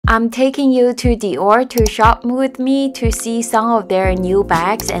I'm taking you to Dior to shop with me to see some of their new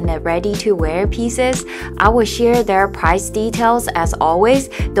bags and the ready-to-wear pieces. I will share their price details as always.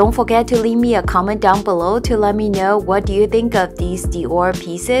 Don't forget to leave me a comment down below to let me know what do you think of these Dior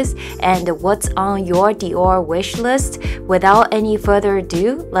pieces and what's on your Dior wish list. Without any further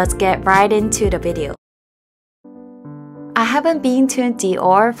ado, let's get right into the video. I haven't been to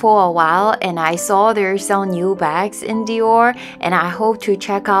Dior for a while and I saw there's some new bags in Dior and I hope to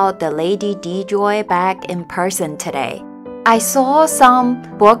check out the Lady Dior bag in person today. I saw some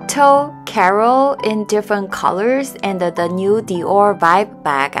book-toe, caro in different colors and the new Dior Vibe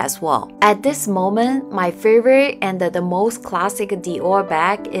bag as well. At this moment, my favorite and the most classic Dior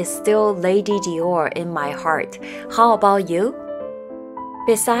bag is still Lady Dior in my heart. How about you?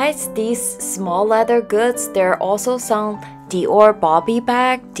 Besides these small leather goods, there are also some Dior Bobby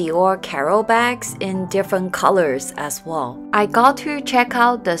bag, Dior Caro bags in different colors as well. I got to check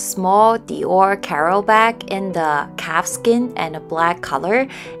out the small Dior Caro bag in the calfskin and a black color.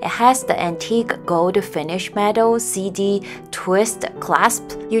 It has the antique gold finish metal CD twist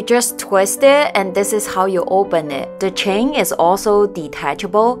clasp. You just twist it and this is how you open it. The chain is also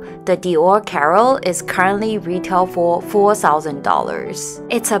detachable. The Dior Caro is currently retail for $4,000.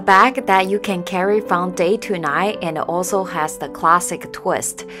 It's a bag that you can carry from day to night and it also has the classic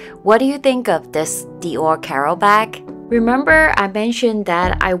twist. What do you think of this Dior Caro bag? Remember I mentioned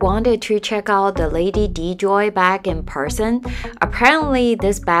that I wanted to check out the Lady Dior bag in person? Apparently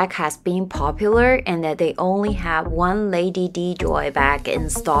this bag has been popular and that they only have one Lady Dior bag in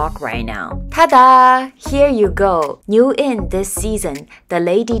stock right now. Ta-da! Here you go! New in this season, the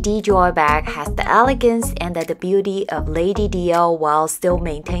Lady Dior bag has the elegance and the beauty of Lady Dior while still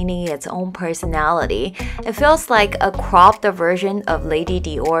maintaining its own personality. It feels like a cropped version of Lady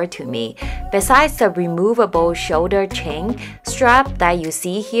Dior to me. Besides the removable shoulder chain strap that you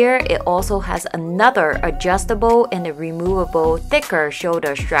see here, it also has another adjustable and removable thicker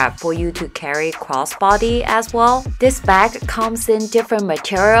shoulder strap for you to carry crossbody as well. This bag comes in different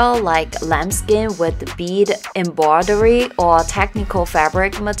material like lambskin with bead embroidery or technical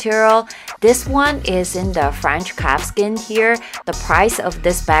fabric material. This one is in the French calfskin here. The price of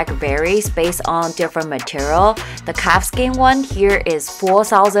this bag varies based on different material. The calfskin one here is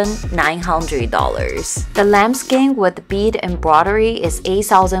 $4,900. The lambskin with bead embroidery is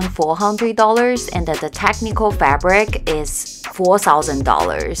 $8,400 and the technical fabric is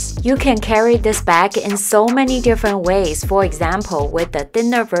 $4,000. You can carry this bag in so many different ways, for example with the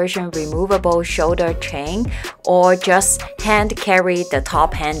thinner version removable shoulder chain or just hand carry the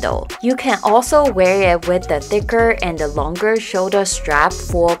top handle. You can also wear it with the thicker and the longer shoulder strap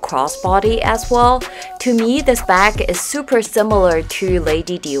for crossbody as well. To me, this bag is super similar to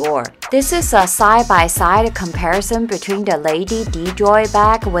Lady Dior. This is a side-by-side comparison between the Lady Dior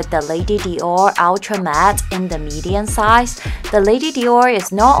bag with the Lady Dior Ultra Matte in the medium size. The Lady Dior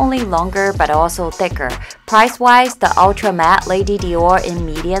is not only longer but also thicker. Price-wise, the Ultra Matte Lady Dior in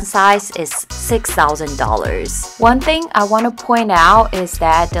medium size is $6,000. One thing I want to point out is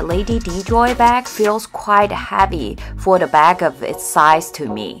that the Lady Dior bag feels quite heavy for the bag of its size to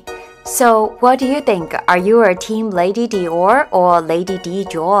me. So, what do you think? Are you a team Lady Dior or Lady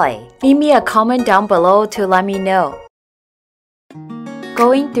Dior? Leave me a comment down below to let me know.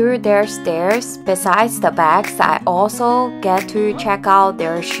 Going through their stairs, besides the bags, I also get to check out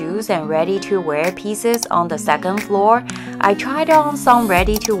their shoes and ready-to-wear pieces on the second floor. I tried on some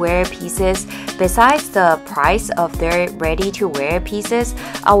ready-to-wear pieces. Besides the price of their ready-to-wear pieces,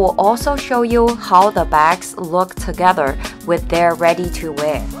 I will also show you how the bags look together with their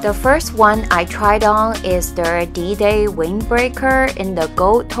ready-to-wear. The first one I tried on is their D-Day windbreaker in the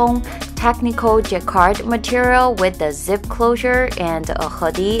gold tone technical jacquard material with the zip closure and a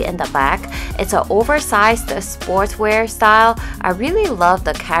hoodie in the back. It's an oversized sportswear style. I really love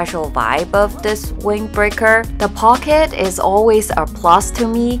the casual vibe of this windbreaker. The pocket is always a plus to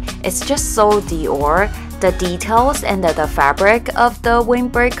me. It's just so Dior. The details and the fabric of the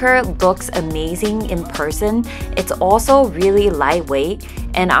windbreaker looks amazing in person. It's also really lightweight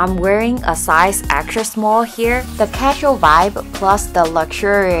and I'm wearing a size extra small here. The casual vibe plus the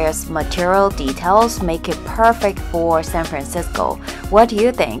luxurious material details make it perfect for San Francisco. What do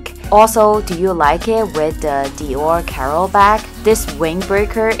you think? Also, do you like it with the Dior Caro bag? This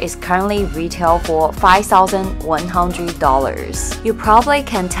windbreaker is currently retail for $5,100. You probably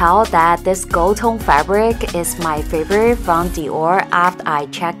can tell that this gold tone fabric is my favorite from Dior after I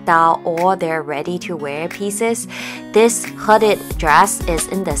checked out all their ready-to-wear pieces. This hooded dress is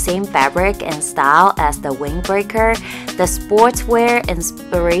in the same fabric and style as the windbreaker. The sportswear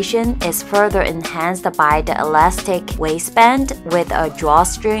inspiration is further enhanced by the elastic waistband with a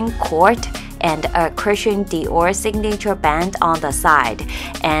drawstring cord and a Christian Dior signature band on the side.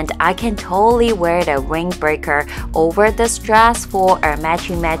 And I can totally wear the windbreaker over this dress for a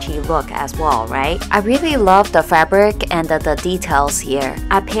matchy-matchy look as well, right? I really love the fabric and the details here.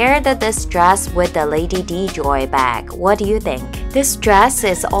 I paired this dress with the Lady D Joy bag. What do you think? This dress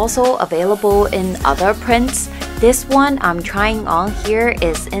is also available in other prints. This one I'm trying on here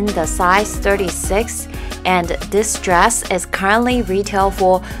is in the size 36. And this dress is currently retail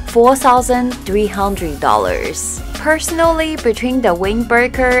for $4,300. Personally, between the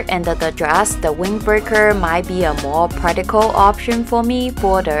windbreaker and the dress, the windbreaker might be a more practical option for me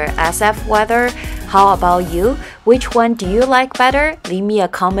for the SF weather. How about you? Which one do you like better? Leave me a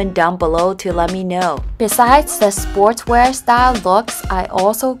comment down below to let me know. Besides the sportswear style looks, I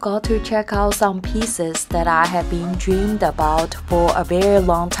also got to check out some pieces that I have been dreamed about for a very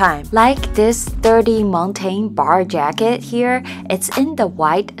long time. Like this sturdy mountain bar jacket here. It's in the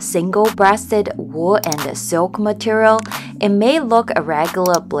white single-breasted wool and silk material. It may look a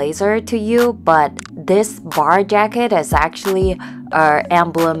regular blazer to you, but this bar jacket is actually an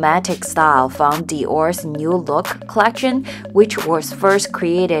emblematic style from Dior's New Look collection, which was first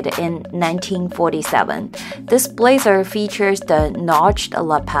created in 1947. This blazer features the notched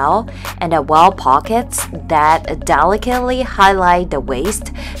lapel and the well pockets that delicately highlight the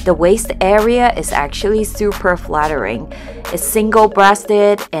waist. The waist area is actually super flattering. It's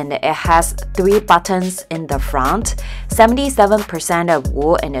single-breasted and it has 3 buttons in the front, 77% of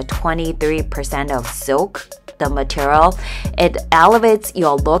wool and 23% of silk. The material, it elevates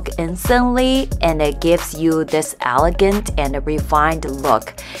your look instantly and it gives you this elegant and refined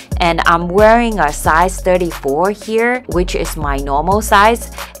look. And I'm wearing a size 34 here, which is my normal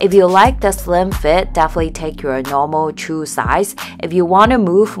size. If you like the slim fit, definitely take your normal true size. If you want to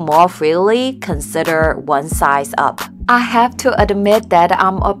move more freely, consider one size up. I have to admit that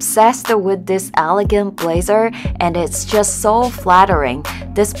I'm obsessed with this elegant blazer and it's just so flattering.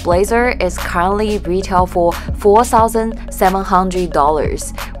 This blazer is currently retail for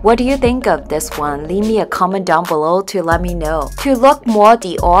 $4,700. What do you think of this one? Leave me a comment down below to let me know. To look more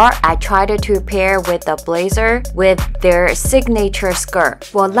Dior, I tried to pair with the blazer with their signature skirt.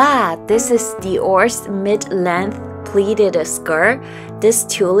 Voila! This is Dior's mid-length pleated skirt. This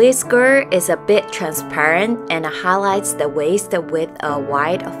tulle skirt is a bit transparent and highlights the waist with a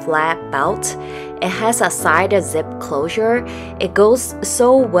wide flat belt. It has a side zip closure. It goes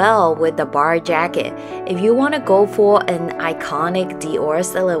so well with the bar jacket. If you want to go for an iconic Dior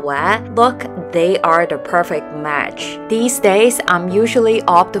silhouette look, they are the perfect match. These days, I'm usually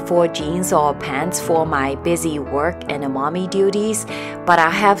opt for jeans or pants for my busy work and mommy duties, but I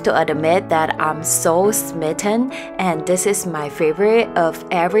have to admit that I'm so smitten and this is my favorite of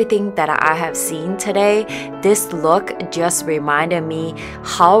everything that I have seen today. This look just reminded me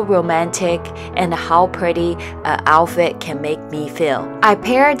how romantic and how pretty an outfit can make me feel. I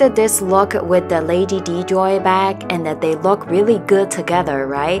paired this look with the Lady D Joy bag and they look really good together,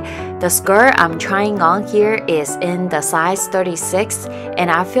 right? The skirt I'm trying on here is in the size 36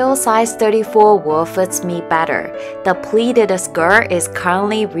 and I feel size 34 will fit me better. The pleated skirt is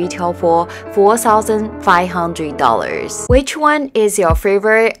currently retail for $4,500. Which one is your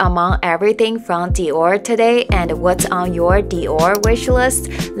favorite among everything from Dior today and what's on your Dior wish list?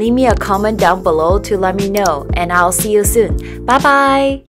 Leave me a comment down below to let me know and I'll see you soon. Bye bye!